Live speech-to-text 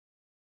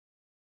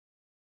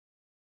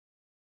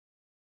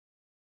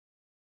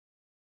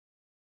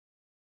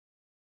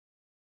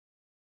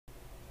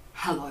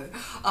Hello,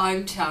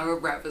 I'm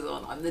Tara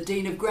Brabazon. I'm the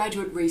Dean of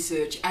Graduate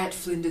Research at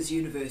Flinders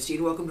University,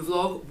 and welcome to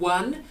vlog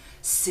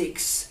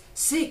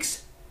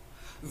 166,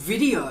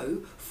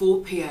 video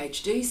for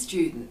PhD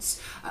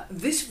students.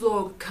 This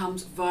vlog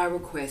comes via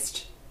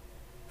request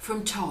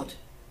from Todd.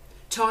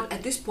 Todd,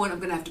 at this point I'm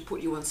going to have to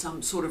put you on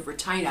some sort of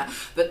retainer,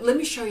 but let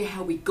me show you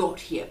how we got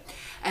here.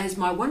 As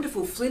my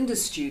wonderful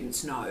Flinders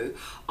students know,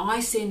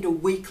 I send a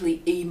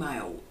weekly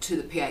email to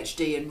the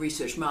PhD and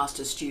Research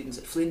Master's students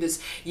at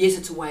Flinders. Yes,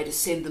 it's a way to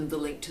send them the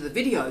link to the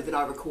video that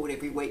I record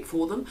every week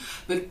for them,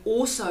 but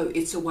also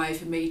it's a way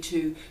for me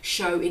to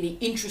show any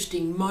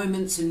interesting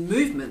moments and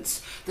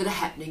movements that are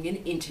happening in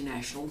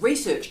international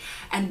research.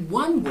 And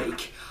one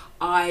week,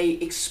 I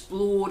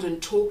explored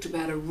and talked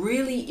about a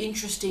really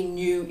interesting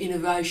new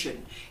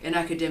innovation in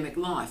academic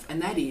life,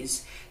 and that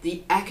is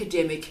the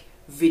academic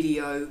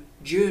video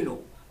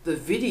journal, the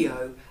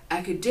video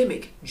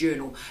academic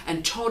journal.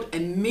 And Todd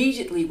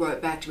immediately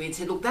wrote back to me and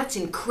said, look, that's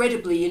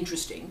incredibly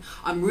interesting.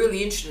 I'm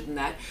really interested in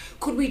that.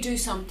 Could we do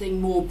something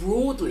more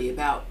broadly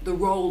about the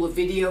role of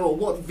video or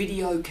what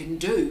video can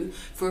do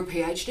for a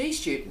PhD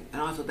student?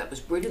 And I thought that was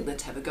brilliant.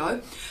 Let's have a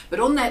go. But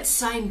on that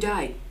same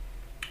day,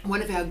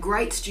 one of our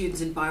great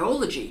students in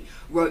biology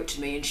wrote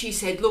to me and she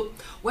said, look,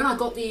 when I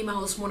got the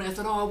email this morning, I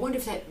thought, oh, I wonder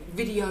if that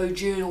video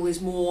journal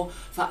is more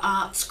for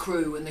arts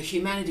crew and the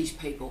humanities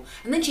people.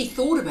 And then she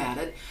thought about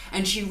it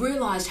and she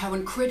realised how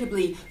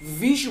incredibly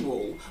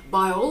visual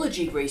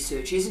biology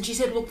research is. And she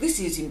said, look, this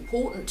is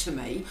important to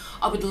me.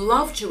 I would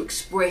love to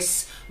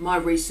express my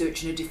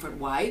research in a different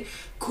way.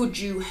 Could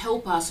you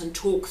help us and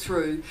talk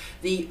through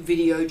the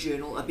video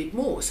journal a bit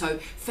more? So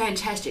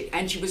fantastic.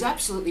 And she was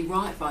absolutely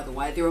right, by the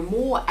way. There are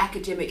more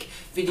academic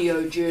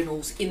video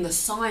journals in the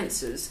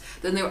sciences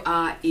than there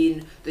are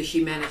in the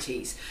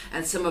humanities.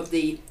 And some of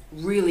the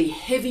really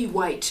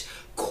heavyweight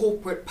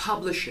corporate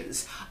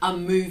publishers are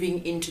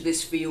moving into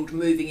this field,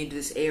 moving into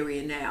this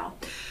area now.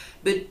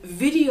 But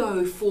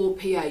video for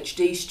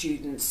PhD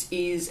students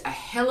is a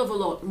hell of a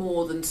lot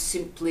more than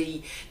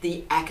simply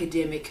the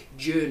academic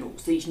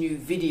journals, these new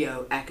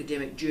video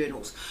academic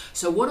journals.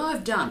 So what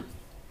I've done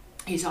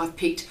is I've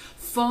picked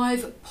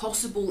 5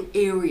 possible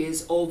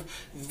areas of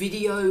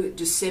video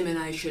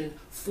dissemination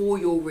for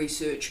your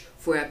research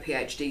for our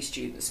PhD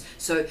students.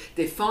 So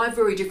there are 5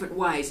 very different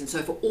ways, and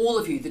so for all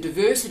of you, the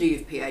diversity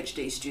of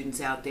PhD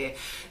students out there,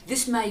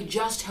 this may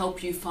just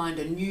help you find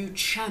a new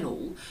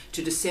channel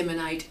to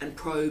disseminate and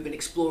probe and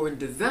explore and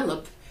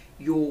develop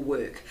your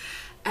work.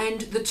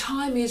 And the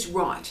time is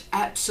right,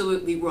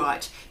 absolutely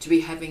right, to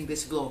be having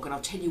this vlog, and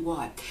I'll tell you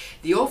why.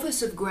 The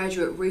Office of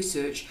Graduate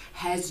Research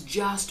has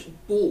just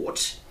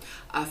bought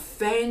a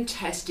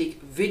fantastic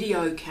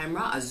video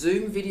camera, a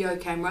Zoom video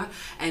camera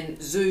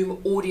and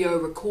Zoom audio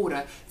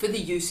recorder for the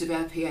use of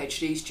our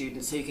PhD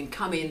students. So you can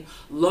come in,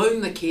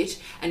 loan the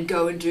kit and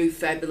go and do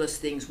fabulous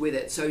things with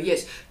it. So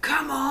yes,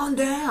 come on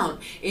down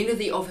into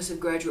the Office of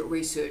Graduate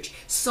Research,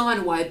 sign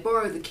away,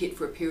 borrow the kit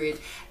for a period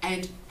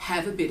and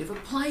have a bit of a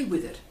play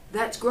with it.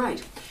 That's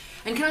great.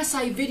 And can I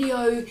say,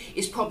 video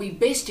is probably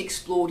best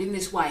explored in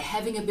this way,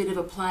 having a bit of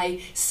a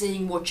play,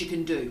 seeing what you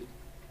can do.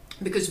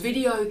 Because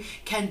video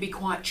can be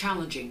quite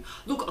challenging.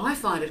 Look, I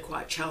find it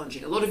quite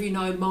challenging. A lot of you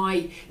know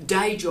my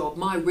day job,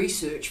 my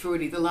research for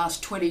really the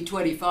last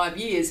 20-25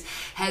 years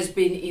has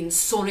been in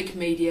sonic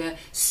media,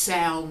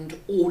 sound,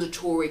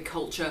 auditory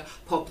culture,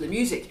 popular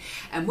music.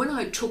 And when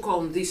I took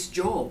on this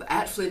job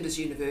at Flinders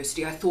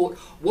University, I thought,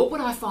 what would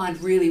I find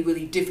really,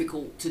 really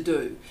difficult to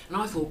do? And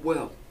I thought,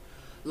 well,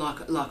 like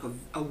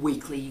a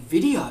weekly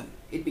video.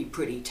 It'd be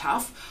pretty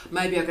tough.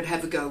 Maybe I could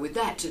have a go with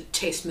that to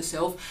test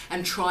myself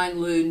and try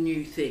and learn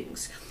new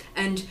things.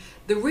 And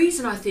the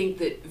reason I think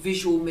that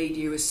visual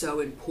media is so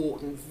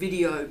important,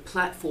 video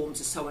platforms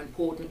are so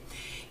important,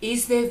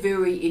 is they're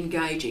very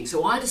engaging.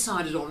 So I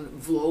decided on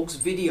vlogs,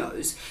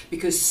 videos,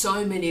 because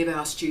so many of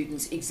our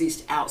students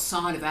exist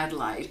outside of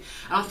Adelaide.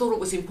 And I thought it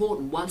was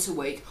important once a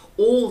week,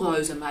 all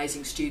those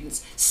amazing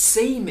students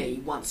see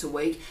me once a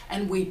week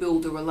and we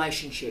build a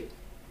relationship.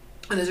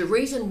 And there's a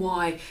reason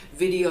why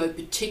video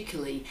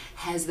particularly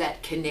has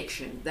that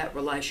connection, that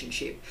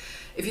relationship.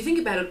 If you think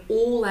about it,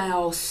 all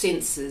our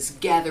senses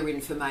gather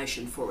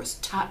information for us: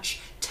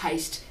 touch,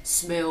 taste,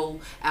 smell,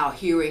 our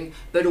hearing,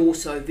 but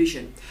also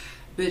vision.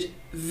 But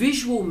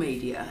visual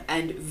media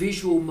and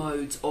visual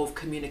modes of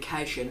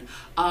communication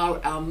are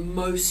our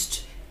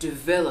most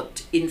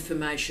developed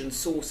information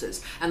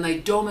sources, and they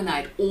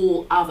dominate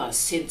all other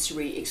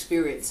sensory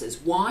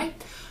experiences. Why?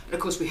 And of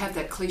course we have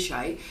that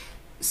cliche,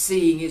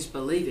 seeing is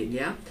believing,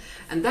 yeah?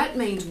 And that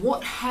means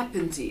what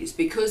happens is,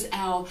 because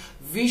our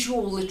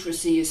visual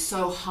literacy is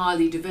so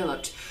highly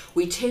developed,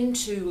 we tend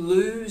to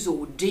lose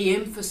or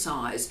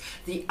de-emphasize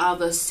the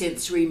other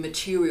sensory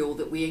material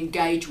that we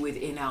engage with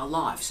in our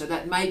life. So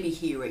that may be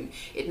hearing,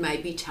 it may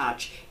be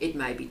touch, it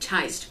may be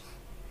taste.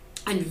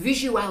 And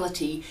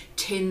visuality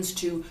tends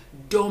to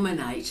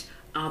dominate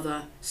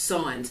other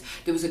signs.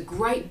 There was a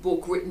great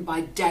book written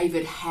by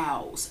David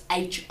Howes,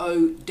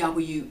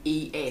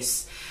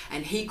 Howes,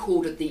 and he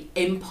called it the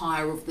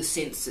Empire of the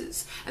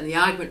Senses. And the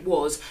argument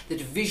was that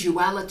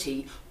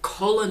visuality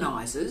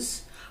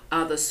colonizes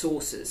other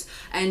sources.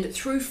 And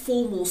through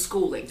formal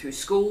schooling, through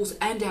schools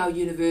and our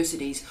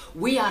universities,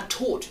 we are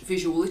taught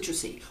visual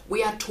literacy.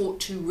 We are taught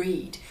to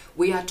read.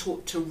 We are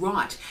taught to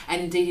write.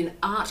 And indeed in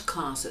art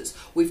classes,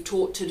 we've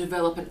taught to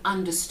develop and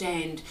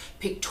understand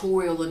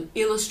pictorial and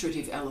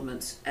illustrative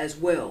elements as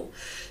well.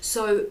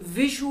 So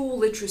visual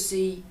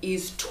literacy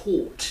is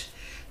taught.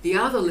 The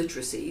other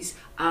literacies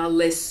are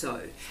less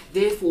so.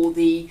 Therefore,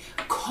 the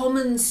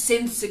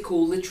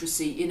commonsensical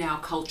literacy in our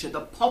culture,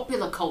 the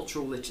popular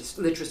cultural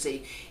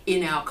literacy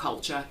in our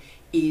culture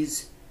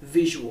is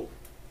visual.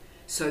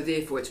 So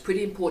therefore, it's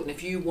pretty important.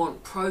 If you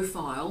want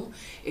profile,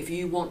 if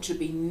you want to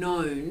be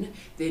known,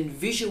 then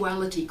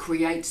visuality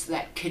creates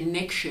that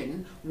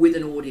connection with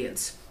an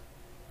audience.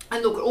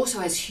 And look, it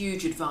also has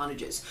huge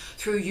advantages.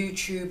 Through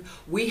YouTube,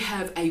 we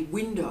have a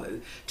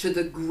window to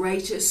the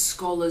greatest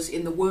scholars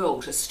in the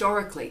world.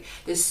 Historically,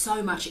 there's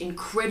so much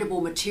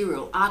incredible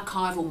material,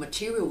 archival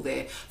material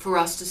there for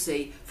us to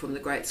see from the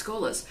great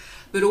scholars.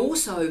 But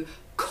also,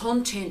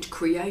 content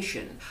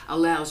creation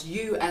allows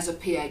you as a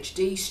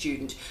PhD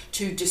student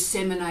to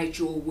disseminate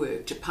your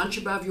work, to punch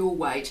above your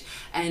weight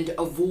and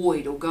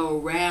avoid or go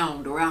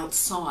around or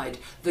outside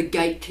the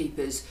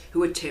gatekeepers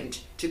who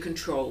attempt to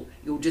control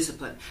your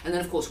discipline. And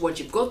then of course, once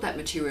you've got that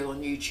material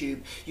on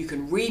YouTube, you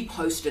can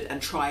repost it and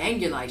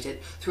triangulate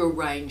it through a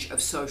range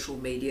of social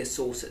media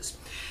sources.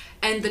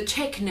 And the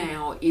tech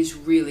now is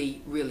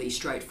really, really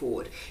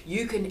straightforward.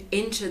 You can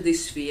enter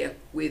this sphere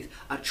with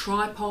a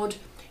tripod.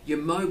 Your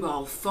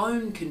mobile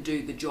phone can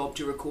do the job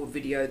to record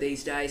video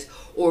these days,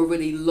 or a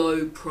really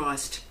low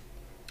priced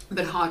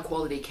but high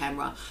quality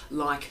camera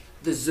like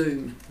the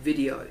Zoom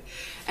video.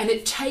 And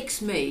it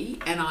takes me,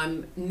 and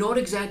I'm not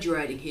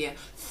exaggerating here,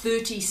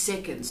 30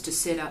 seconds to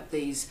set up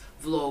these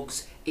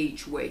vlogs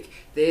each week.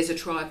 There's a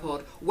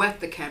tripod,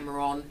 whack the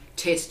camera on,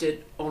 test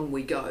it, on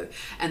we go.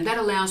 And that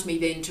allows me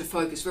then to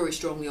focus very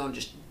strongly on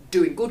just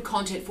doing good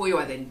content for you.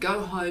 I then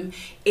go home,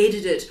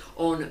 edit it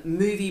on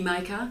Movie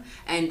Maker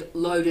and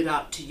load it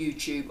up to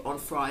YouTube on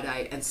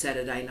Friday and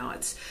Saturday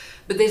nights.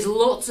 But there's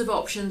lots of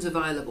options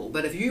available.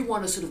 But if you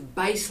want a sort of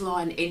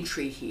baseline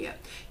entry here,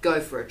 go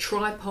for a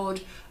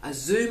tripod, a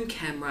Zoom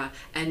camera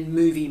and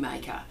Movie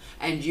Maker,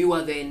 and you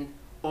are then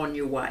on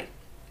your way.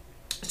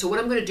 So what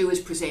I'm going to do is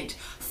present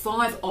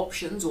 5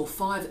 options or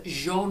 5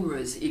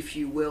 genres, if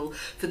you will,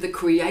 for the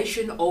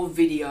creation of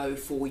video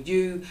for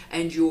you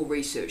and your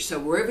research. So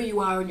wherever you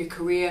are in your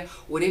career,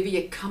 whatever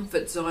your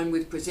comfort zone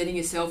with presenting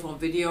yourself on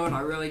video, and I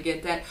really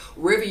get that,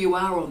 wherever you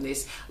are on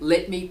this,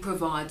 let me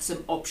provide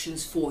some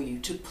options for you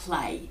to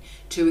play,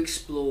 to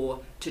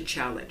explore, to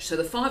challenge. So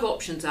the 5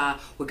 options are,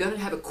 we're going to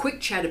have a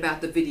quick chat about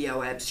the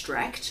video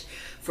abstract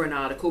for an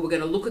article. We're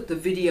going to look at the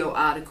video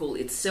article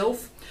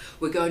itself.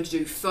 We're going to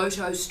do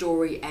photo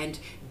story and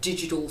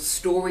digital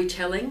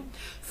storytelling,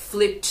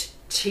 flipped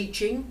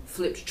teaching,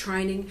 flipped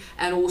training,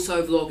 and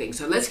also vlogging.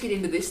 So let's get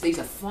into this. These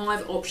are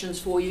 5 options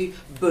for you.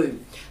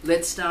 Boom.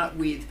 Let's start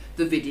with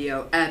the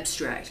video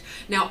abstract.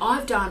 Now,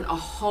 I've done a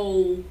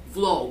whole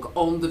vlog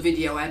on the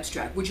video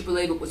abstract. Would you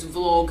believe it was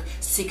vlog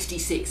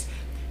 66?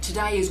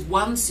 Today is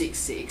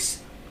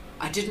 166.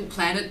 I didn't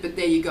plan it, but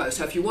there you go.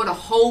 So if you want a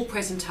whole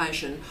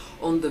presentation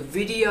on the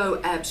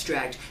video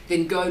abstract,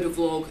 then go to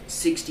vlog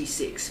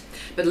 66.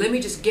 But let me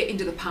just get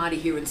into the party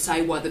here and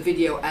say why the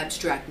video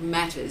abstract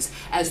matters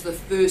as the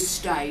first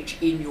stage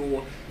in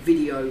your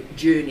video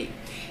journey.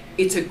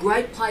 It's a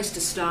great place to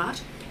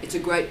start. It's a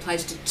great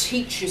place to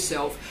teach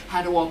yourself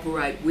how to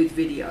operate with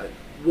video.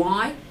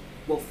 Why?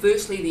 Well,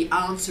 firstly, the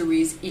answer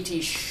is it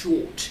is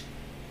short.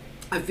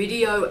 A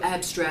video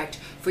abstract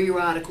for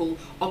your article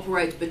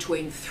operates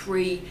between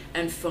 3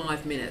 and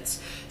 5 minutes.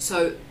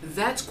 So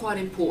that's quite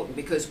important,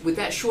 because with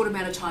that short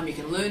amount of time you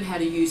can learn how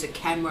to use a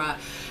camera.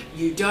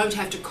 You don't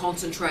have to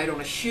concentrate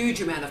on a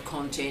huge amount of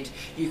content.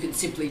 You can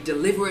simply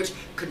deliver it,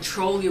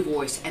 control your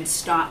voice, and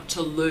start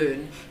to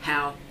learn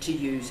how to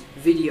use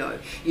video.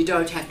 You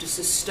don't have to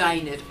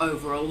sustain it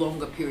over a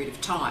longer period of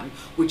time,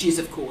 which is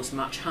of course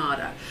much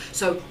harder.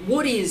 So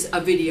what is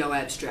a video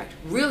abstract?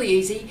 Really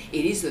easy.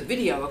 It is the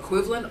video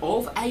equivalent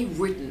of a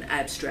written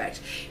abstract.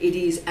 It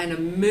is an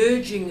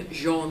emerging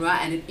genre,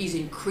 and it is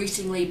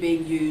increasingly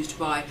being used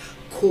by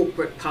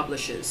corporate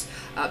publishers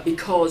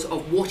because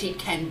of what it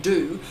can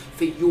do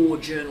for your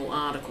journal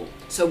article.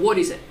 So what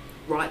is it?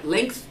 Right,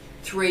 length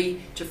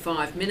 3 to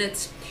 5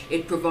 minutes.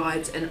 It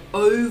provides an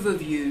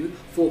overview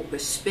for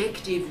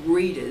prospective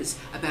readers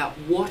about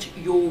what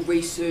your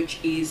research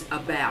is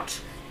about.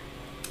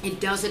 It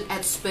does it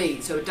at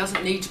speed, so it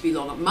doesn't need to be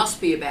long. It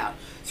must be about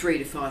 3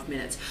 to 5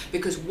 minutes,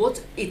 because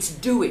what it's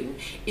doing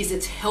is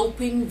it's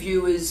helping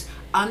viewers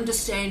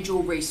understand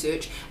your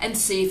research and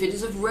see if it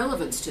is of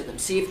relevance to them,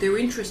 see if they're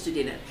interested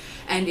in it,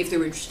 and if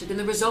they're interested in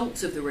the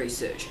results of the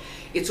research.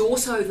 It's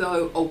also,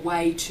 though, a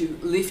way to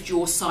lift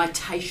your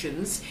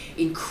citations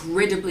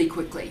incredibly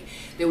quickly.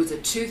 There was a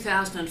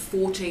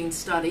 2014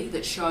 study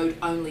that showed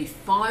only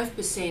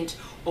 5%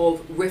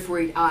 of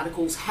refereed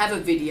articles have a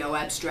video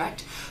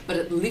abstract, but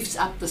it lifts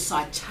up the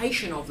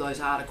citation of those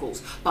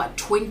articles by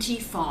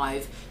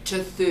 25 to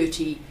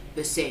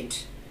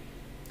 30%.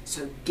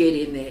 So get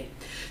in there.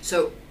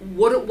 So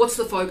what's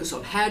the focus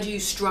on? How do you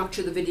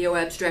structure the video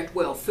abstract?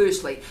 Well,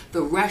 firstly,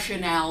 the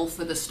rationale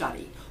for the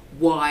study,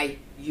 why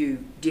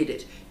you did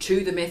it.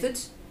 2, the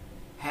methods,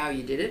 how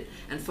you did it.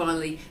 And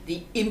finally,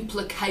 the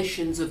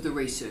implications of the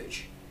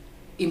research.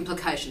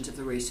 Implications of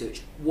the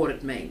research, what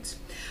it means.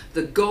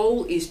 The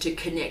goal is to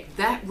connect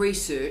that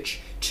research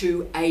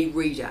to a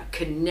reader,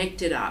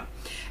 connect it up.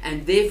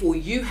 And therefore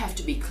you have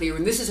to be clear,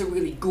 and this is a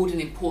really good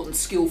and important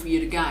skill for you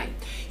to gain.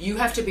 You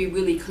have to be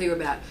really clear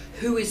about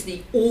who is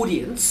the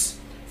audience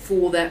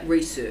for that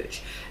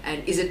research.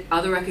 And is it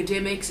other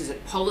academics? Is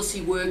it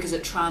policy work? Is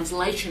it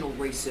translational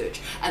research?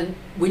 And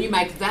when you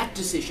make that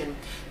decision,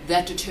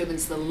 that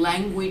determines the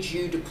language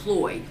you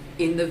deploy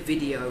in the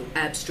video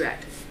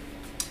abstract.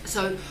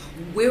 So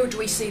where do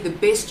we see the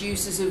best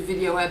uses of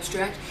video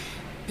abstract?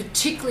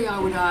 Particularly, I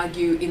would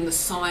argue, in the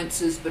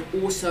sciences, but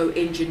also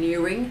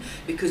engineering,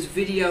 because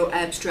video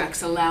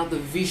abstracts allow the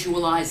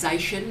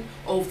visualization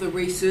of the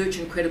research,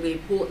 incredibly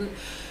important.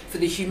 For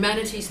the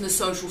humanities and the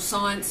social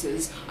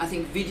sciences, I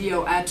think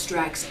video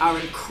abstracts are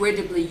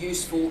incredibly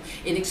useful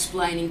in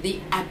explaining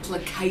the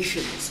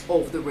applications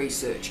of the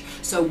research,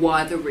 so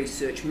why the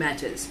research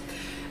matters.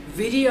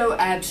 Video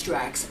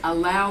abstracts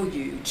allow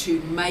you to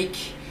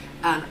make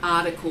an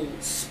article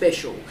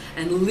special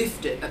and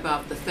lift it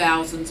above the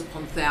thousands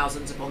upon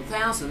thousands upon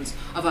thousands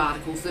of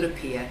articles that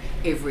appear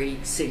every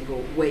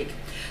single week.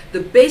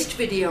 The best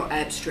video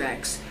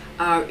abstracts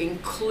are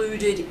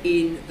included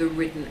in the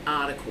written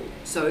article.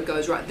 So it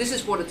goes, right, this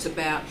is what it's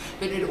about,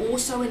 but it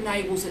also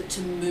enables it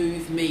to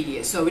move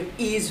media. So it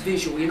is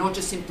visual. You're not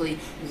just simply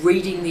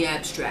reading the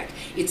abstract.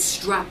 It's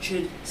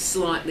structured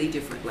slightly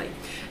differently.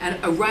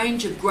 And a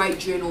range of great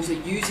journals are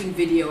using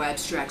video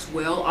abstracts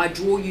well. I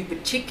draw you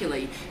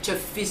particularly to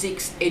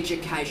physics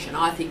education.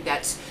 I think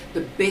that's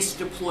the best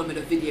deployment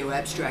of video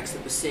abstracts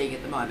that we're seeing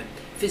at the moment.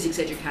 Physics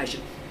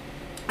education.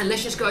 And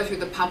let's just go through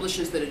the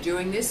publishers that are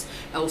doing this.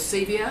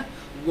 Elsevier,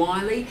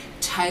 Wiley,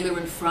 Taylor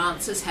and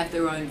Francis have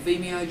their own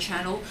Vimeo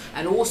channel,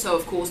 and also,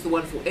 of course, the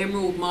wonderful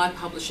Emerald, my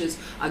publishers,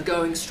 are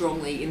going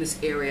strongly in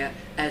this area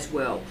as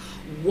well.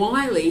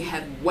 Wiley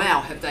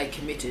have they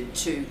committed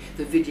to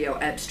the video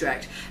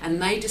abstract,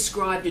 and they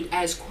described it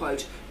as,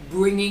 quote,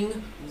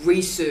 bringing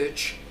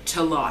research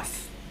to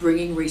life.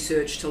 Bringing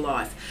research to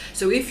life.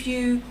 So if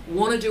you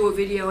want to do a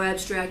video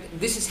abstract,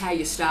 this is how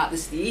you start.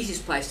 This is the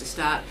easiest place to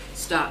start.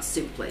 Start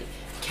simply.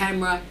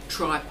 Camera,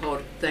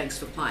 tripod, thanks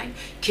for playing.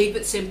 Keep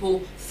it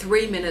simple,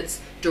 3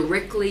 minutes,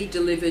 directly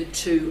delivered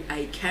to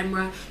a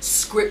camera.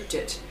 Script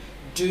it.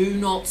 Do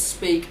not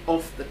speak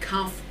off the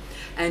cuff,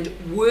 and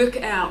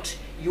work out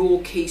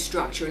your key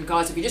structure. And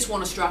guys, if you just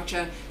want a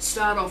structure,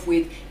 start off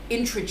with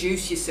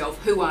introduce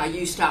yourself. Who are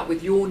you? Start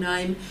with your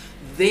name,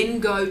 then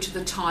go to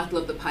the title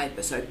of the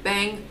paper. So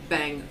bang,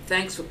 bang,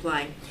 thanks for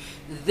playing.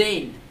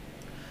 Then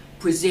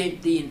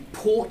present the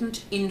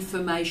important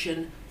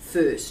information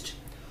first.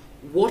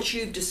 What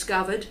you've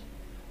discovered,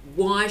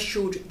 why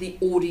should the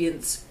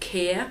audience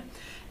care,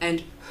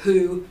 and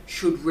who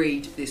should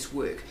read this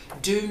work.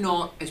 Do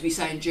not, as we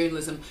say in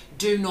journalism,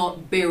 do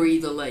not bury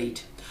the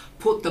lead.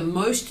 Put the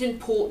most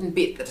important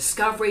bit, the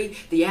discovery,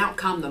 the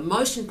outcome, the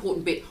most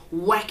important bit,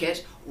 whack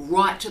it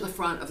right to the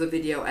front of the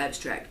video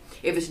abstract.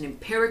 If it's an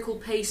empirical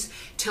piece,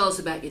 tell us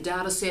about your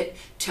data set,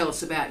 tell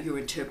us about your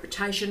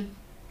interpretation.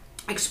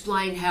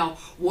 Explain how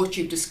what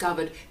you've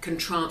discovered can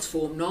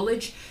transform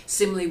knowledge.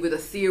 Similarly, with a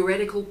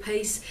theoretical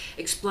piece,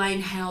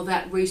 explain how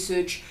that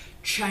research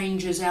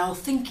changes our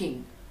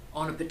thinking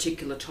on a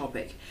particular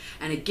topic.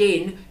 And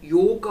again,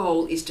 your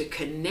goal is to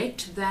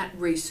connect that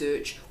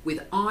research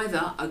with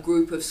either a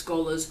group of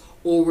scholars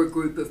or a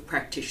group of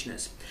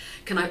practitioners.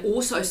 Can I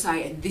also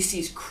say, and this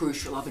is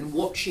crucial, I've been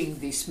watching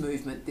this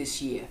movement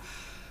this year,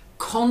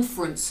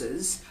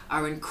 conferences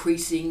are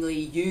increasingly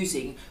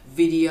using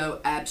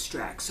video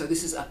abstracts. So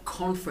this is a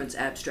conference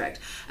abstract,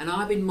 and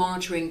I've been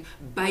monitoring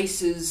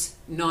BASES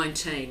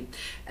 19,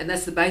 and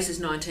that's the BASES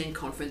 19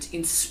 conference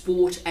in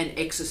sport and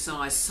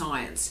exercise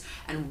science.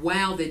 And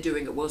wow, they're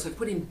doing it well. So I've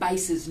put in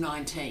BASES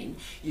 19,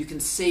 you can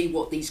see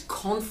what these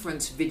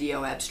conference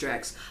video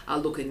abstracts are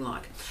looking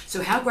like.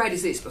 So how great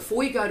is this?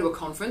 Before you go to a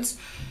conference,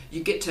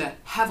 you get to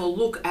have a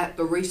look at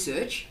the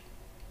research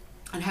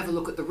and have a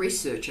look at the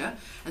researcher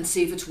and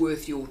see if it's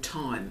worth your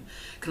time.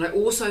 Can I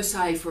also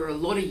say, for a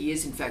lot of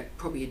years, in fact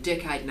probably a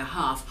decade and a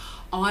half,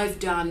 I've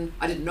done,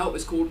 I didn't know it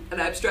was called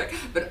an abstract,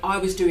 but I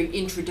was doing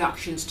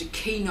introductions to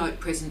keynote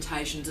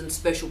presentations and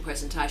special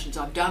presentations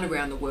I've done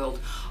around the world.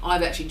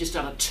 I've actually just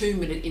done a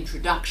 2-minute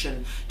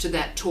introduction to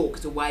that talk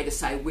as a way to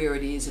say where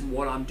it is and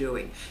what I'm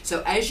doing.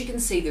 So as you can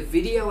see, the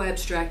video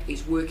abstract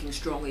is working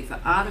strongly for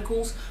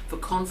articles, for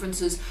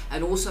conferences,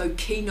 and also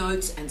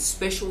keynotes and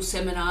special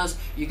seminars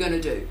you're going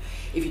to do.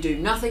 If you do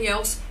nothing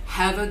else,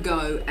 have a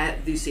go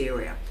at this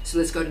area. So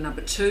let's go to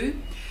number 2,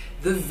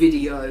 the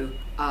video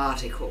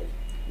article.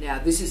 Now,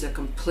 this is a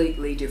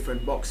completely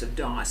different box of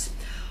dice.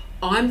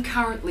 I'm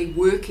currently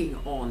working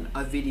on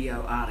a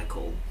video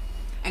article,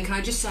 and can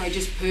I just say,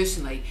 just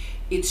personally,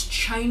 it's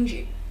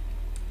changing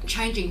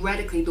changing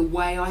radically the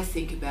way I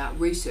think about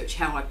research,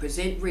 how I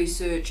present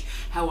research,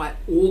 how I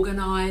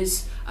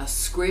organise a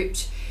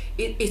script.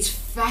 It's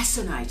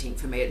fascinating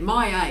for me at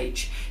my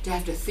age to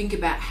have to think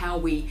about how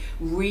we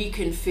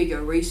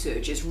reconfigure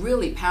research. It's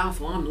really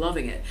powerful. I'm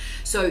loving it.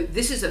 So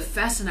this is a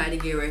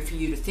fascinating area for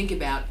you to think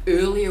about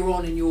earlier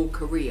on in your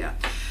career.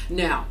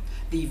 Now,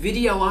 the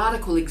video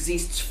article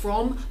exists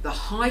from the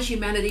high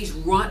humanities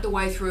right the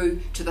way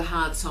through to the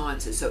hard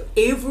sciences. So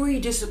every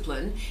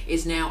discipline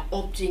is now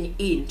opting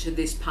into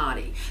this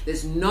party.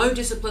 There's no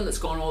discipline that's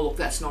gone, oh look,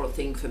 that's not a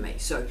thing for me.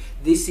 So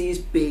this is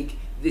big,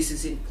 this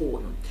is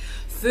important.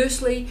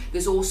 Firstly,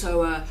 there's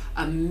also a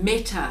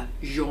meta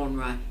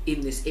genre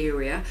in this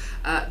area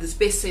that's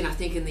best seen, I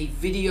think, in the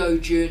Video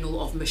Journal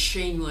of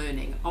Machine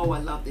Learning. Oh, I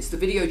love this, the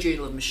Video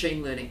Journal of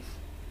Machine Learning.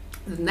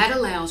 And that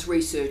allows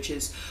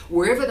researchers,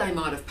 wherever they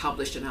might have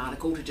published an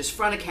article, to just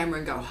front a camera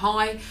and go,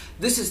 hi,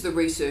 this is the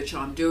research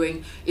I'm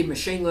doing in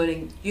machine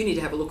learning, you need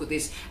to have a look at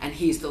this, and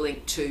here's the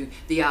link to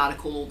the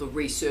article or the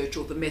research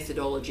or the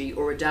methodology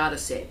or a data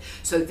set.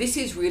 So this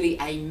is really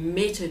a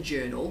meta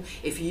journal.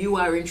 If you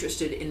are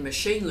interested in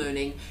machine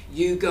learning,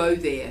 you go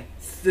there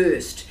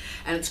first.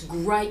 And it's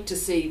great to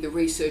see the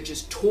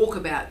researchers talk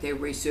about their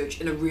research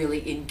in a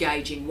really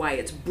engaging way.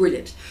 It's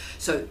brilliant.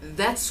 So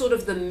that's sort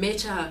of the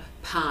meta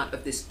part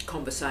of this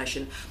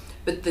conversation.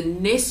 But the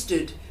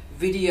nested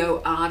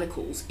video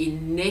articles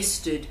in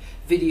nested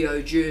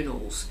video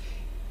journals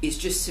is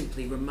just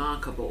simply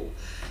remarkable.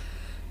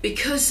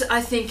 Because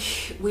I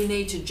think we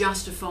need to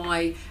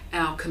justify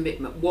our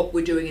commitment, what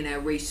we're doing in our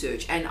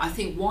research. And I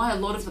think why a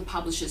lot of the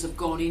publishers have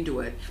gone into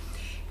it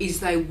is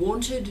they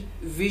wanted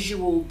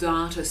visual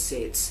data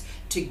sets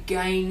to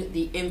gain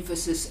the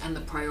emphasis and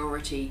the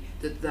priority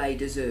that they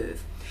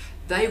deserve.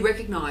 They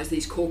recognise,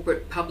 these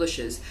corporate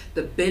publishers,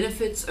 the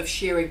benefits of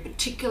sharing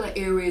particular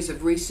areas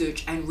of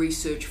research and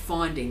research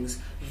findings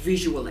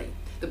visually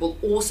that will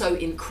also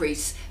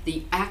increase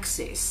the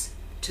access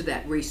to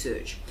that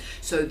research.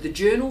 So the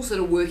journals that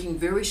are working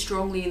very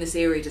strongly in this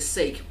area to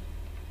seek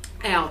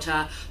out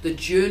the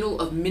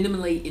Journal of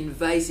Minimally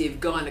Invasive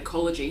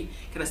Gynecology.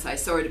 Can I say,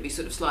 sorry to be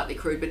sort of slightly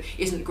crude, but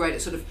isn't it great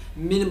at sort of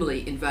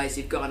minimally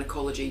invasive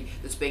gynecology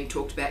that's being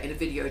talked about in a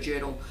video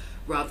journal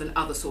rather than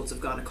other sorts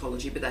of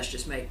gynecology, but that's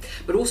just me.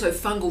 But also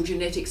Fungal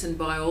Genetics and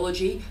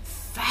Biology,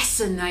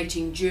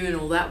 fascinating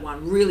journal, that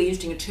one, really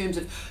interesting in terms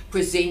of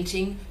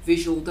presenting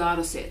visual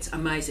data sets,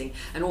 amazing.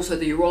 And also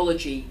the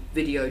Urology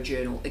video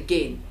journal,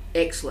 again,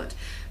 excellent.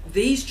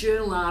 These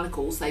journal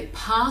articles, they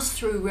pass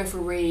through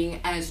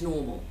refereeing as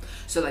normal.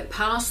 So they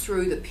pass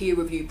through the peer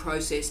review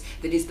process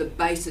that is the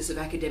basis of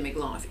academic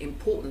life,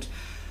 important.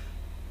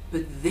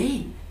 But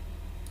then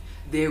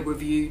they're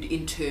reviewed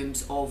in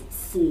terms of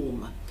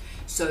form.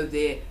 So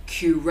they're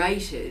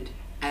curated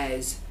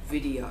as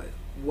video.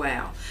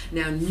 Wow.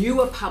 Now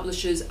newer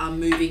publishers are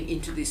moving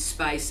into this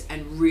space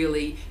and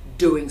really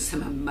doing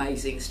some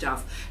amazing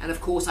stuff. And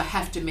of course I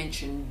have to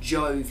mention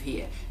Jove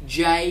here,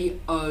 Jove.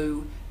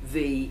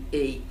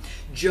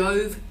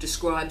 Jove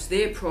describes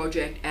their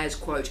project as,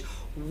 quote,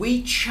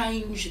 we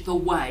change the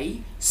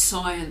way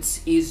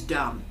science is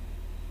done,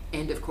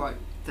 end of quote.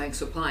 Thanks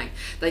for playing.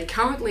 They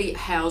currently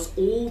house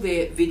all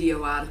their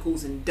video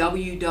articles in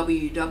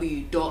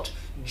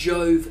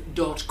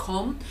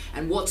www.jove.com,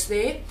 and what's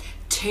there?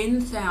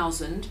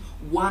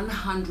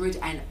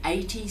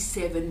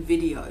 10,187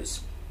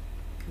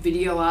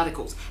 video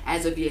articles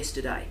as of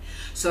yesterday.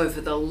 So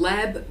for the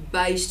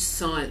lab-based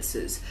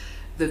sciences,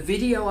 the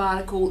video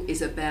article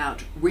is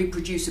about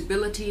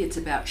reproducibility, it's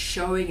about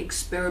showing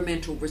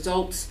experimental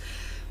results.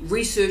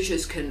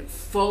 Researchers can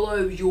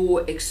follow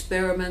your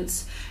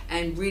experiments,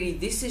 and really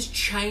this is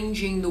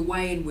changing the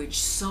way in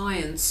which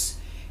science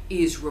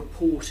is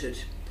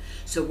reported.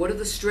 So what are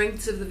the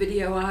strengths of the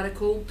video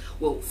article?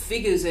 Well,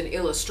 figures and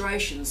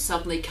illustrations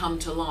suddenly come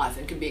to life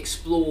and can be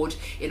explored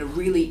in a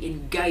really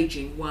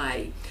engaging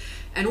way.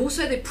 And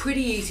also they're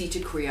pretty easy to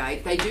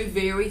create. They do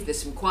vary.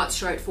 There's some quite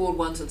straightforward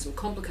ones and some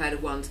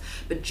complicated ones,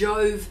 but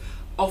Jove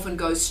often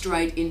goes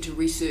straight into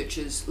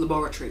researchers'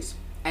 laboratories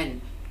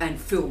and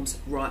films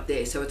right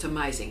there, so it's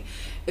amazing.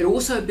 It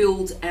also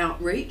builds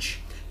outreach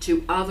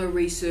to other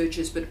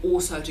researchers, but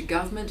also to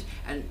government,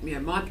 and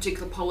my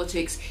particular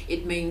politics.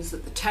 It means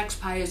that the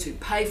taxpayers who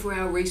pay for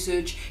our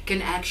research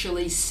can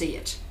actually see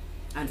it,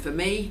 and for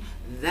me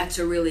that's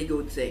a really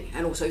good thing.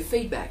 And also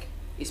feedback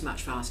is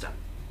much faster.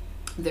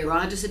 There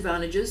are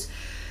disadvantages.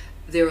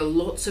 There are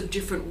lots of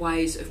different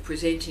ways of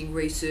presenting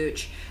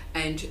research,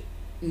 and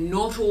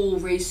not all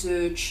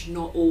research,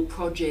 not all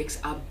projects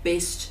are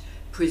best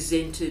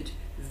presented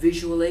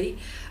visually.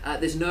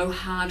 There's no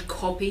hard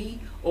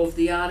copy of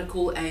the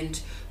article, and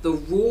the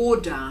raw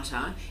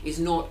data is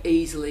not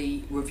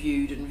easily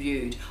reviewed and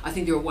viewed. I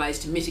think there are ways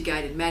to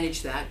mitigate and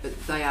manage that,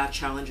 but they are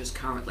challenges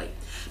currently.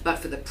 But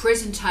for the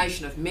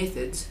presentation of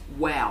methods,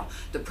 wow.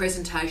 The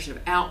presentation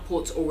of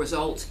outputs or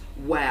results,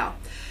 wow.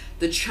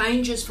 The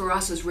changes for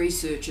us as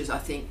researchers, I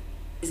think,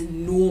 is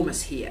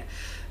enormous here.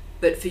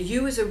 But for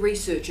you as a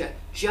researcher,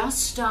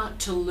 just start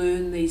to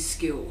learn these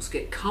skills.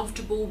 Get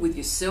comfortable with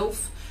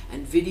yourself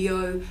and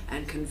video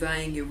and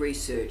conveying your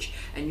research.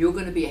 And you're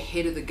going to be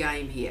ahead of the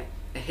game here,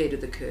 ahead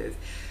of the curve.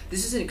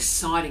 This is an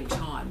exciting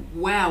time.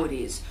 Wow, it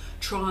is.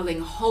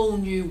 Trialing whole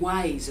new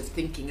ways of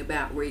thinking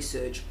about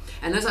research.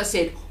 And as I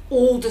said,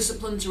 all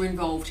disciplines are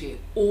involved here,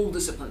 all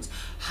disciplines.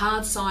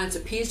 Hard science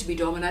appears to be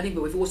dominating,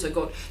 but we've also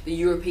got the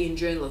European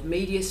Journal of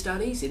Media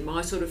Studies in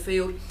my sort of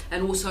field,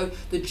 and also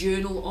the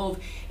Journal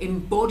of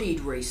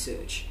Embodied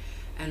Research.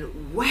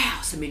 And wow,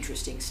 some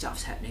interesting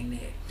stuff's happening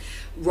there.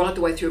 Right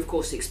the way through, of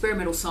course, the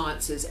experimental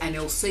sciences, and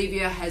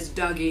Elsevier has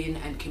dug in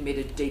and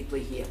committed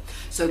deeply here.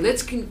 So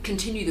let's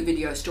continue the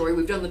video story.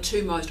 We've done the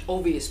two most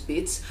obvious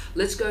bits.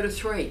 Let's go to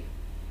 3.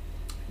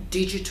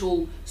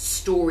 Digital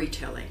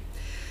storytelling.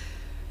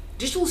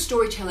 Digital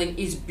storytelling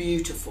is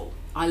beautiful.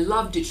 I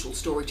love digital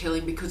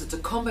storytelling because it's a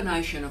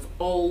combination of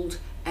old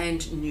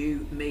and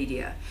new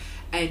media.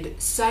 And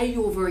say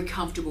you're very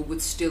comfortable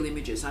with still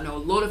images. I know a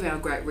lot of our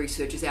great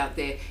researchers out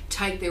there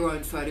take their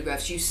own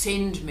photographs. You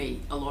send me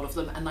a lot of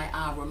them and they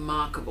are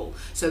remarkable.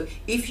 So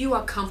if you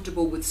are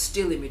comfortable with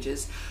still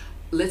images,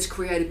 let's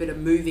create a bit of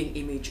moving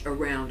image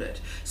around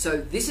it. So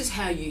this is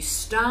how you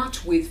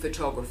start with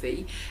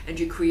photography, and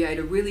you create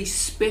a really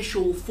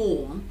special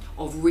form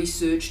of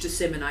research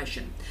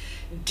dissemination.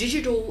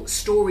 Digital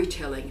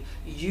storytelling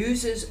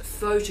uses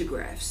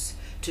photographs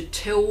to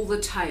tell the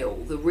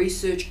tale, the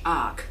research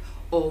arc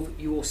of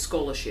your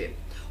scholarship.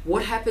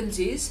 What happens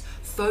is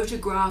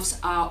photographs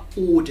are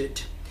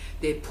ordered.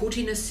 They're put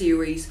in a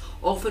series,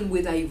 often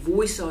with a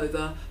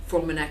voiceover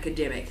from an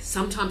academic.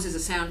 Sometimes as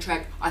a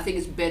soundtrack. I think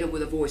it's better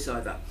with a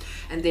voiceover.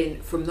 And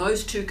then from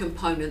those two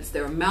components,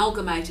 they're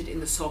amalgamated in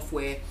the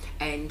software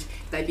and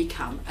they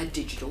become a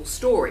digital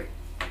story.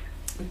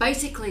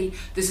 Basically,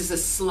 this is a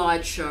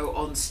slideshow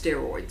on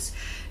steroids.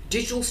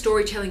 Digital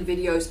storytelling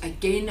videos,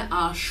 again,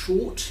 are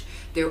short.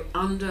 They're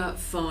under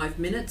 5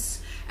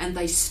 minutes, and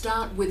they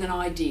start with an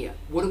idea.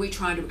 What are we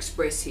trying to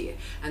express here?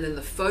 And then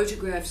the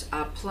photographs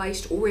are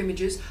placed, or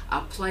images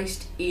are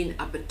placed in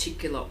a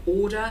particular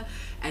order,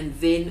 and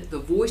then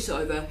the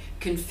voiceover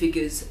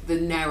configures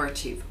the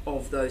narrative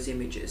of those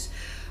images.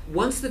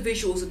 Once the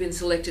visuals have been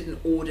selected and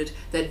ordered,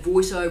 that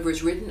voiceover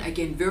is written,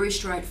 again, very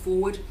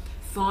straightforward.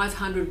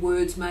 500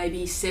 words,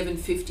 maybe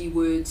 750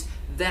 words,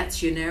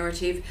 that's your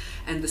narrative,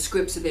 and the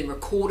scripts are then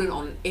recorded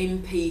on an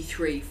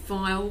MP3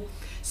 file.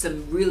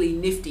 Some really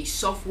nifty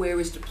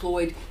software is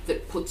deployed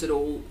that puts it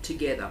all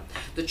together.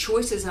 The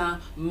choices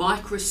are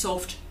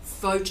Microsoft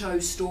Photo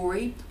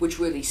Story, which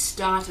really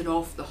started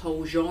off the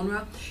whole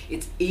genre.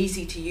 It's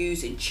easy to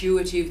use,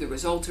 intuitive, the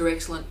results are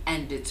excellent,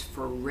 and it's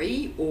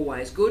free,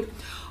 always good.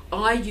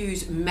 I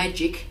use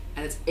Magic,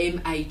 and it's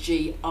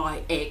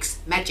M-A-G-I-X,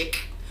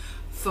 Magic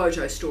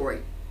Photo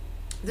Story.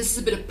 This is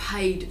a bit of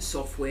paid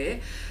software,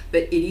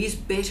 but it is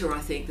better, I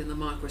think, than the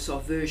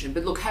Microsoft version.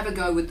 But look, have a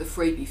go with the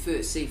freebie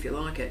first, see if you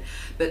like it.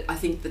 But I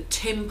think the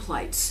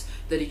templates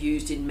that are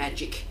used in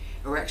Magic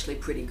are actually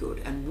pretty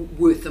good and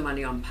worth the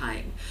money I'm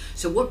paying.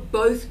 So what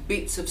both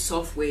bits of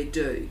software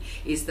do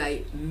is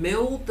they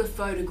meld the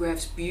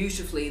photographs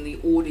beautifully in the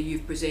order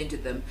you've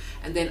presented them,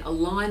 and then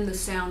align the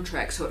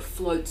soundtrack so it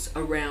floats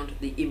around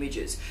the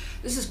images.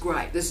 This is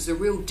great. This is a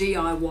real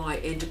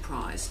DIY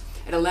enterprise.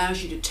 It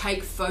allows you to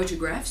take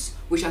photographs,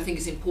 which I think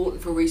is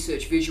important for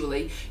research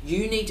visually.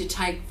 You need to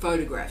take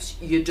photographs,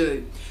 you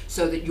do,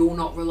 so that you're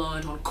not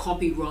reliant on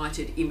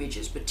copyrighted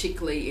images,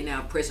 particularly in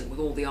our present with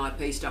all the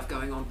IP stuff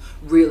going on.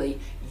 Really,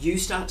 you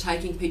start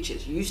taking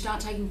pictures. You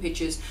start taking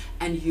pictures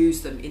and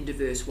use them in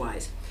diverse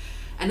ways.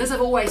 And as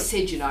I've always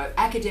said, you know,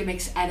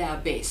 academics at our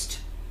best.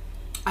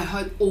 I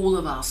hope all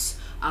of us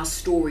are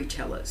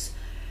storytellers.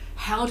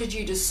 How did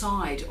you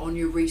decide on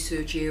your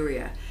research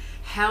area?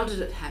 How did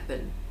it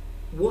happen?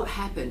 What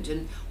happened,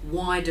 and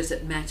why does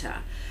it matter?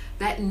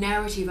 That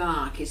narrative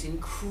arc is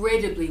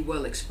incredibly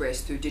well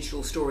expressed through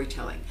digital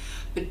storytelling.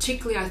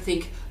 Particularly, I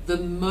think, the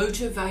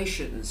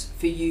motivations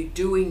for you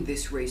doing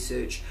this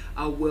research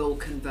are well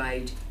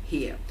conveyed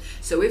here.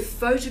 So if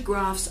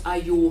photographs are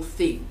your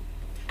thing,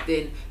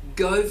 then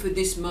go for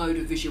this mode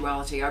of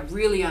visuality. I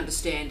really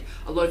understand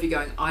a lot of you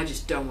going, I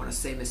just don't want to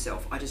see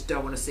myself. I just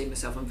don't want to see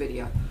myself on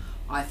video.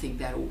 I think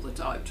that all the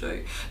time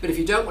too. But if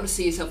you don't want to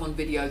see yourself on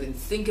video, then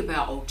think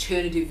about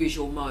alternative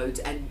visual modes,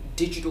 and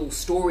digital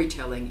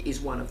storytelling is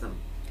one of them.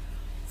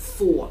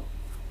 4,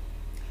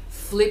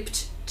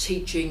 flipped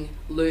teaching,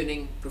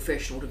 learning,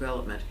 professional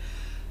development.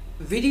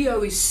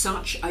 Video is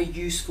such a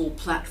useful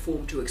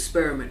platform to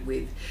experiment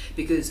with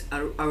because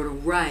an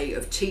array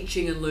of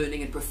teaching and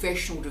learning and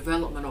professional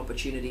development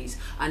opportunities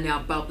are now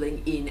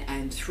bubbling in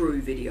and through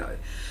video.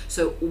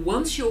 So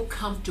once you're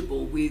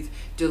comfortable with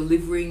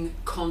delivering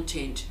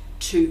content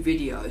to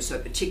video, so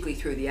particularly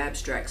through the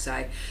abstract,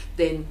 say,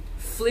 then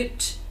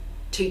flipped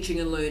teaching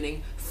and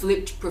learning,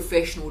 flipped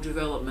professional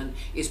development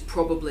is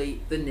probably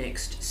the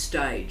next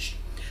stage.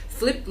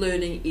 Flipped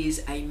learning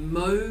is a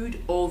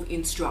mode of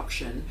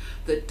instruction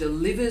that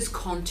delivers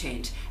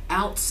content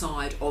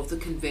outside of the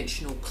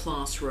conventional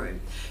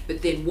classroom.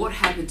 But then what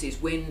happens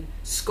is when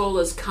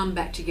scholars come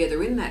back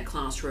together in that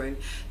classroom,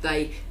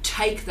 they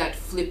take that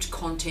flipped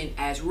content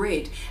as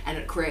read, and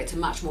it creates a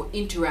much more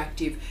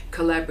interactive,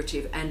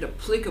 collaborative and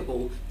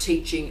applicable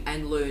teaching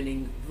and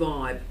learning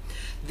vibe.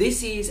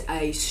 This is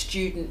a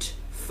student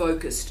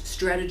focused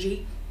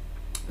strategy,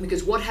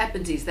 because what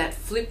happens is that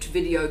flipped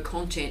video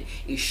content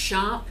is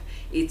sharp,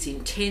 it's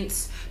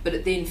intense, but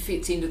it then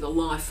fits into the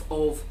life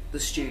of the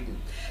student.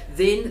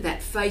 Then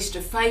that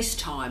face-to-face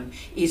time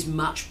is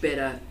much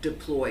better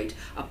deployed,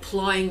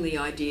 applying the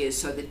ideas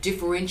so that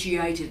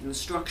differentiated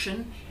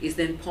instruction is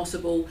then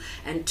possible,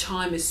 and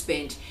time is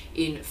spent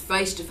in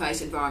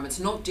face-to-face environments,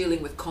 not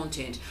dealing with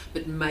content,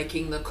 but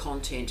making the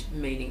content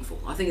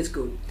meaningful. I think it's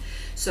good.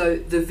 So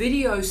the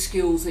video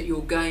skills that you're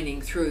gaining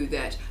through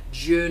that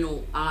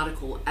journal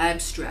article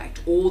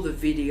abstract or the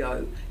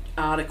video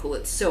article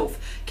itself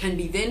can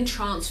be then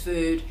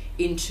transferred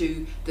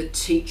into the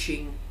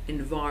teaching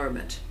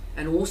environment,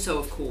 and also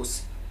of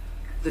course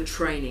the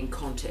training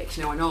context.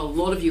 Now I know a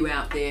lot of you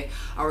out there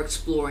are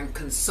exploring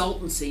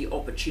consultancy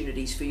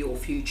opportunities for your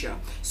future,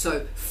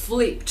 so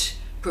flipped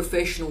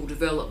professional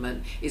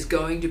development is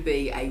going to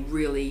be a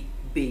really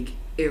big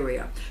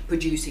area.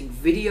 Producing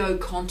video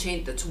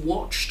content that's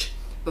watched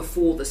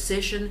before the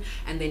session,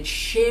 and then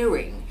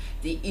sharing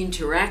the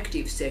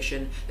interactive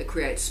session that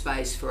creates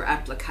space for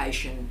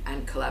application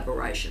and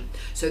collaboration.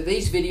 So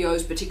these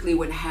videos, particularly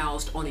when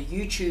housed on a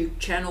YouTube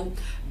channel,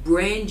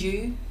 brand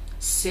you,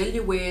 sell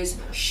your wares,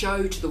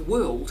 show to the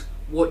world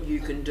what you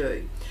can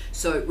do.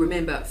 So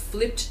remember,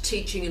 flipped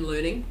teaching and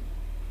learning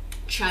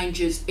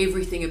changes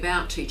everything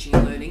about teaching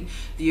and learning.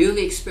 The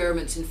early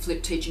experiments in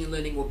flipped teaching and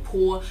learning were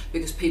poor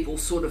because people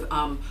sort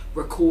of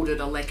recorded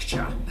a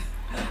lecture.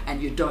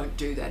 And you don't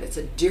do that. It's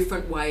a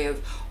different way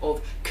of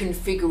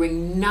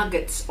configuring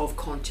nuggets of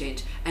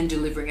content and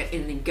delivering it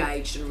in an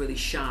engaged and really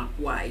sharp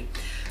way.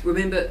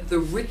 Remember, the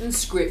written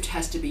script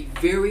has to be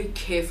very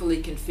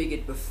carefully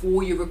configured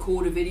before you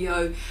record a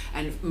video,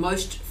 and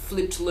most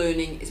flipped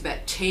learning is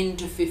about 10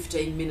 to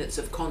 15 minutes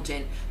of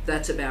content.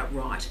 That's about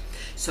right.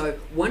 So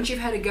once you've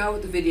had a go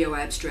at the video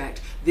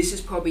abstract, this is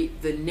probably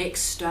the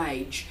next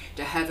stage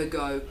to have a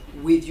go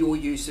with your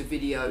use of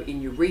video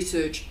in your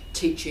research,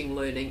 teaching,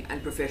 learning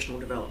and professional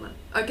development.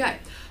 Okay,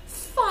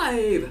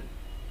 5,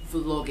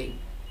 vlogging.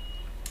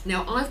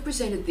 Now I've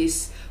presented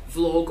this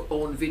vlog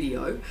on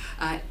video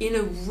in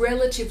a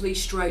relatively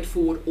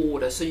straightforward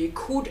order, so you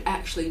could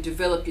actually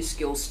develop your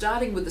skills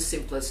starting with the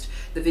simplest,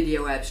 the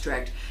video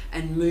abstract,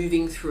 and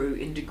moving through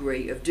in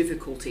degree of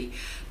difficulty.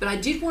 But I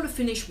did want to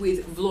finish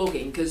with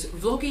vlogging, because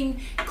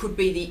vlogging could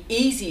be the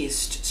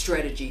easiest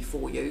strategy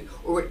for you,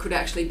 or it could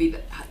actually be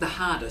the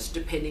hardest,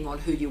 depending on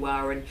who you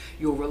are and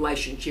your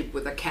relationship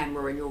with a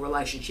camera and your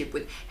relationship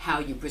with how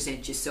you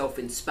present yourself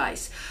in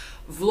space.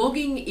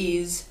 Vlogging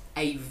is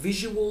a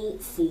visual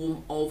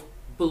form of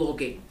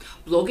blogging.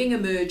 Blogging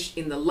emerged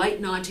in the late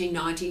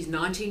 1990s,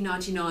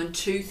 1999,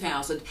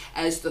 2000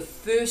 as the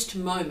first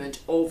moment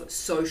of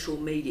social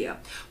media,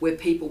 where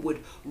people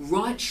would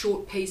write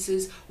short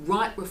pieces,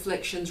 write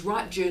reflections,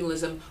 write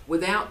journalism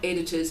without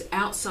editors,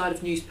 outside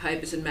of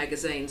newspapers and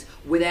magazines,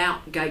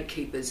 without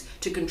gatekeepers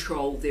to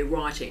control their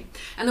writing.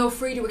 And they were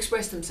free to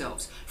express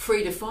themselves,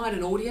 free to find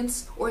an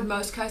audience, or in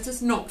most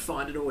cases not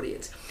find an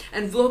audience.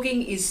 And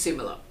vlogging is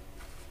similar.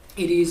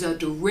 It is a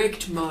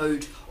direct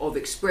mode of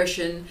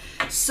expression,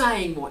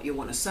 saying what you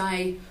want to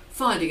say,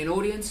 finding an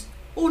audience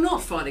or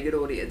not finding an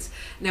audience.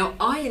 Now,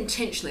 I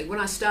intentionally, when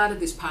I started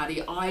this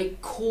party, I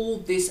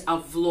called this a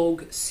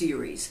vlog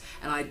series,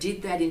 and I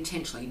did that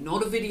intentionally,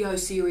 not a video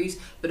series,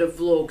 but a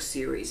vlog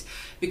series,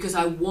 because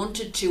I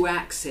wanted to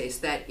access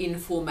that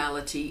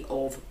informality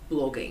of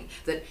blogging.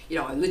 That, you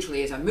know, I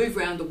literally, as I move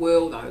around the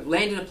world, I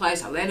land in a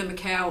place, I land in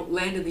Macau,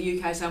 land in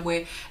the UK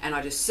somewhere, and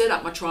I just set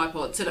up my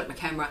tripod, set up my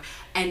camera,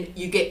 and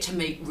you get to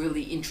meet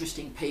really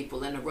interesting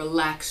people in a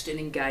relaxed and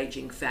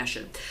engaging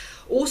fashion.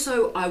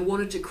 Also, I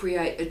wanted to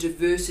create a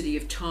diversity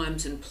of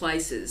times and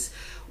places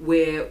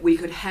where we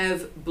could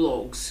have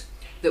blogs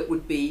that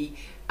would be,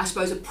 I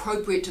suppose,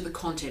 appropriate to the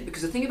content,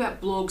 because the thing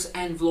about blogs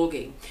and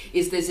vlogging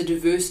is there's a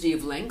diversity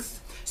of length.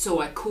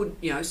 So I could,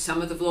 you know,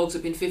 some of the vlogs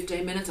have been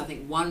 15 minutes, I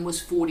think one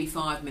was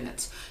 45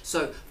 minutes.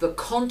 So the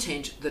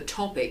content, the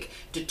topic,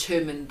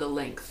 determined the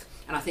length.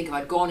 And I think if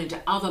I'd gone into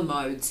other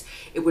modes,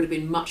 it would have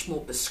been much more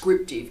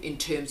prescriptive in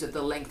terms of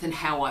the length and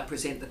how I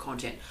present the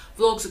content.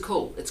 Vlogs are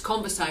cool, it's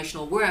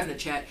conversational, we're having a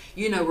chat,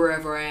 you know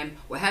wherever I am,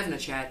 we're having a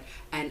chat,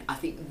 and I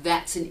think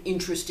that's an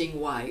interesting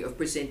way of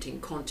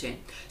presenting content.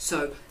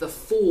 So the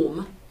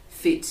form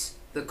fits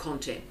the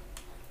content.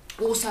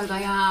 Also,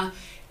 they are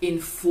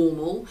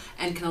informal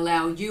and can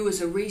allow you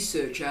as a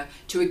researcher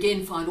to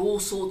again find all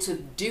sorts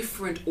of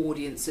different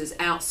audiences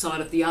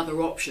outside of the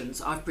other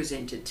options I've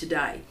presented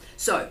today.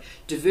 So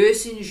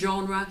diverse in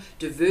genre,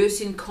 diverse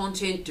in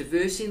content,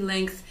 diverse in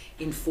length,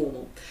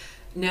 informal.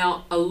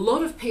 Now, a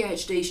lot of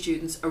PhD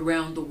students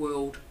around the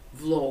world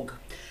vlog,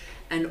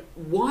 and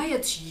why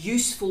it's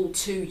useful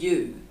to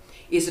you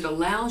is it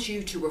allows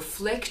you to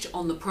reflect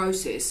on the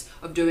process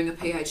of doing a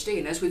PhD.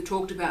 And as we've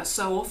talked about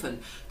so often,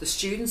 the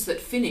students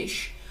that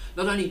finish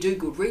not only do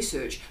good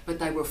research, but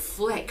they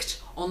reflect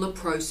on the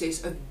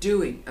process of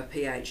doing a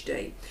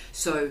PhD.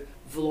 So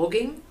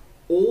vlogging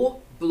or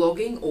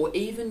blogging or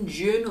even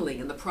journaling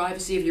in the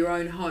privacy of your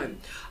own home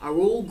are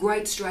all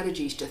great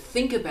strategies to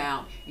think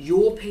about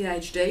your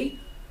PhD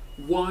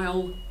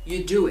while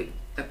you're doing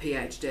a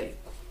PhD.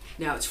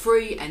 Now, it's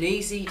free and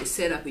easy to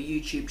set up a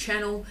YouTube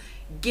channel,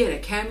 get a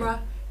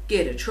camera,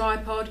 get a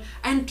tripod,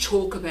 and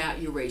talk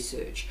about your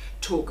research.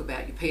 Talk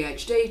about your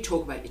PhD,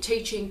 talk about your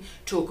teaching,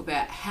 talk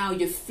about how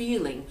you're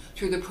feeling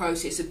through the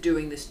process of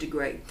doing this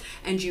degree.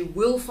 And you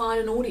will find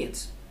an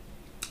audience.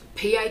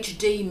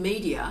 PhD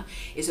media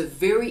is a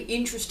very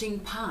interesting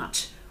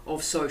part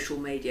of social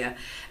media,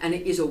 and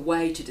it is a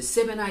way to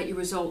disseminate your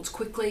results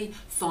quickly,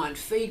 find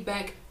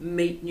feedback,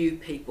 meet new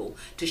people,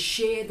 to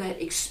share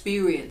that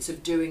experience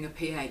of doing a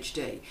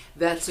PhD.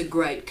 That's a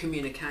great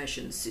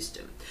communication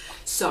system.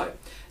 So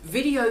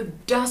video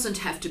doesn't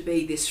have to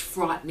be this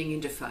frightening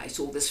interface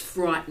or this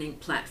frightening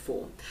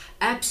platform.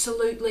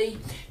 Absolutely,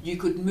 you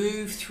could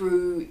move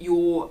through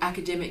your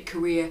academic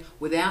career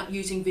without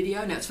using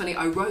video. Now, it's funny,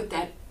 I wrote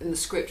that in the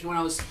script, and when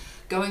I was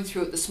going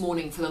through it this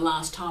morning for the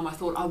last time, I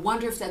thought, I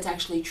wonder if that's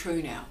actually true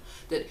now.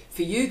 That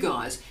for you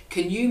guys,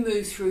 can you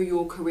move through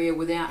your career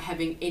without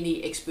having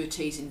any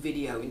expertise in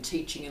video, in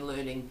teaching and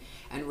learning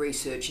and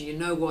research? And you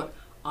know what?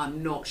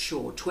 I'm not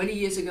sure. 20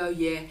 years ago,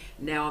 yeah,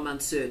 now I'm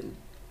uncertain.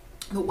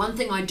 But one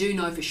thing I do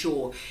know for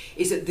sure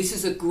is that this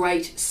is a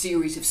great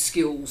series of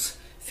skills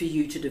for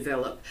you to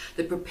develop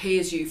that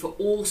prepares you for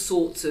all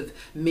sorts of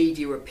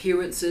media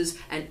appearances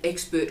and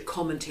expert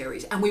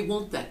commentaries. And we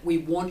want that. We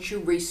want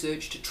your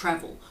research to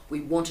travel. We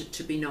want it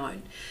to be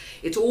known.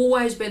 It's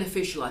always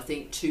beneficial, I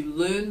think, to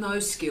learn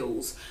those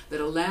skills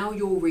that allow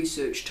your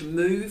research to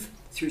move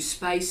through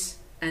space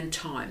and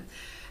time.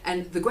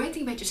 And the great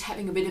thing about just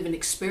having a bit of an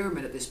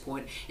experiment at this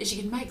point is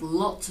you can make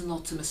lots and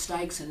lots of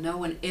mistakes and no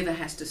one ever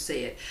has to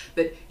see it.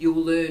 But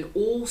you'll learn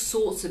all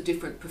sorts of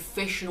different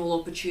professional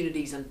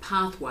opportunities and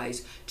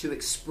pathways to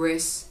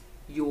express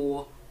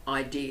your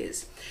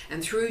ideas.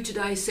 And through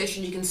today's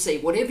session, you can see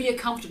whatever you're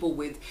comfortable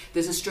with,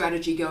 there's a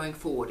strategy going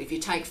forward. If you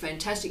take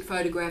fantastic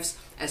photographs,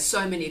 as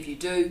so many of you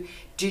do,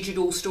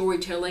 digital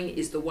storytelling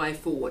is the way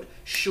forward.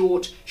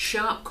 Short,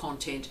 sharp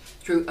content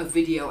through a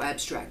video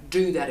abstract.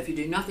 Do that. If you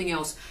do nothing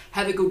else,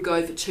 have a good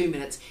go for 2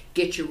 minutes,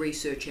 get your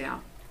research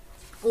out.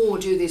 Or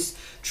do this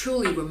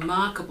truly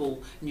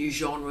remarkable new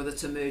genre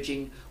that's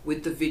emerging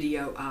with the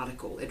video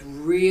article. It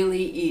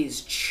really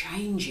is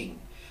changing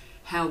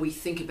how we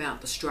think about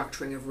the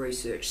structuring of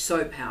research.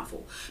 So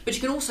powerful. But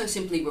you can also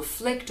simply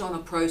reflect on a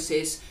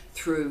process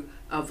through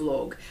a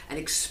vlog, an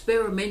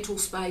experimental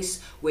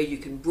space where you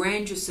can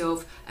brand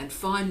yourself and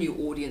find new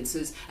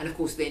audiences, and of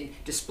course then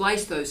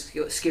displace those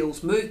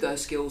skills, move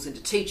those skills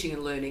into teaching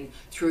and learning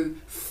through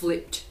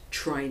flipped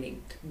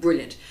training.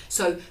 Brilliant.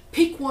 So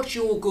pick what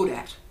you're good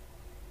at,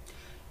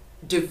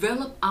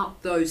 develop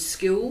up those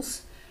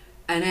skills,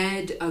 and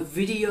add a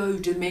video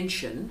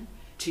dimension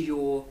to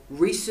your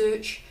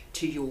research,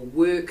 to your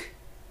work,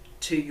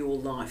 to your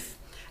life.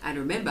 And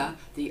remember,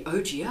 the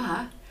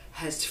OGR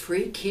has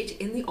free kit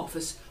in the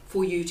office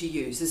for you to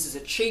use. This is a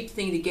cheap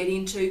thing to get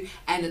into,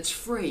 and it's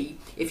free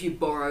if you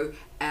borrow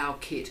our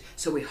kit.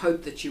 So we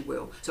hope that you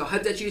will. So I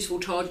hope that's useful,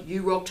 Todd.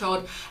 You rock,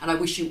 Todd. And I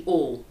wish you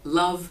all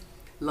love,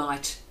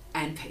 light,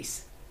 and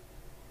peace.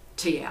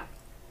 Tea out.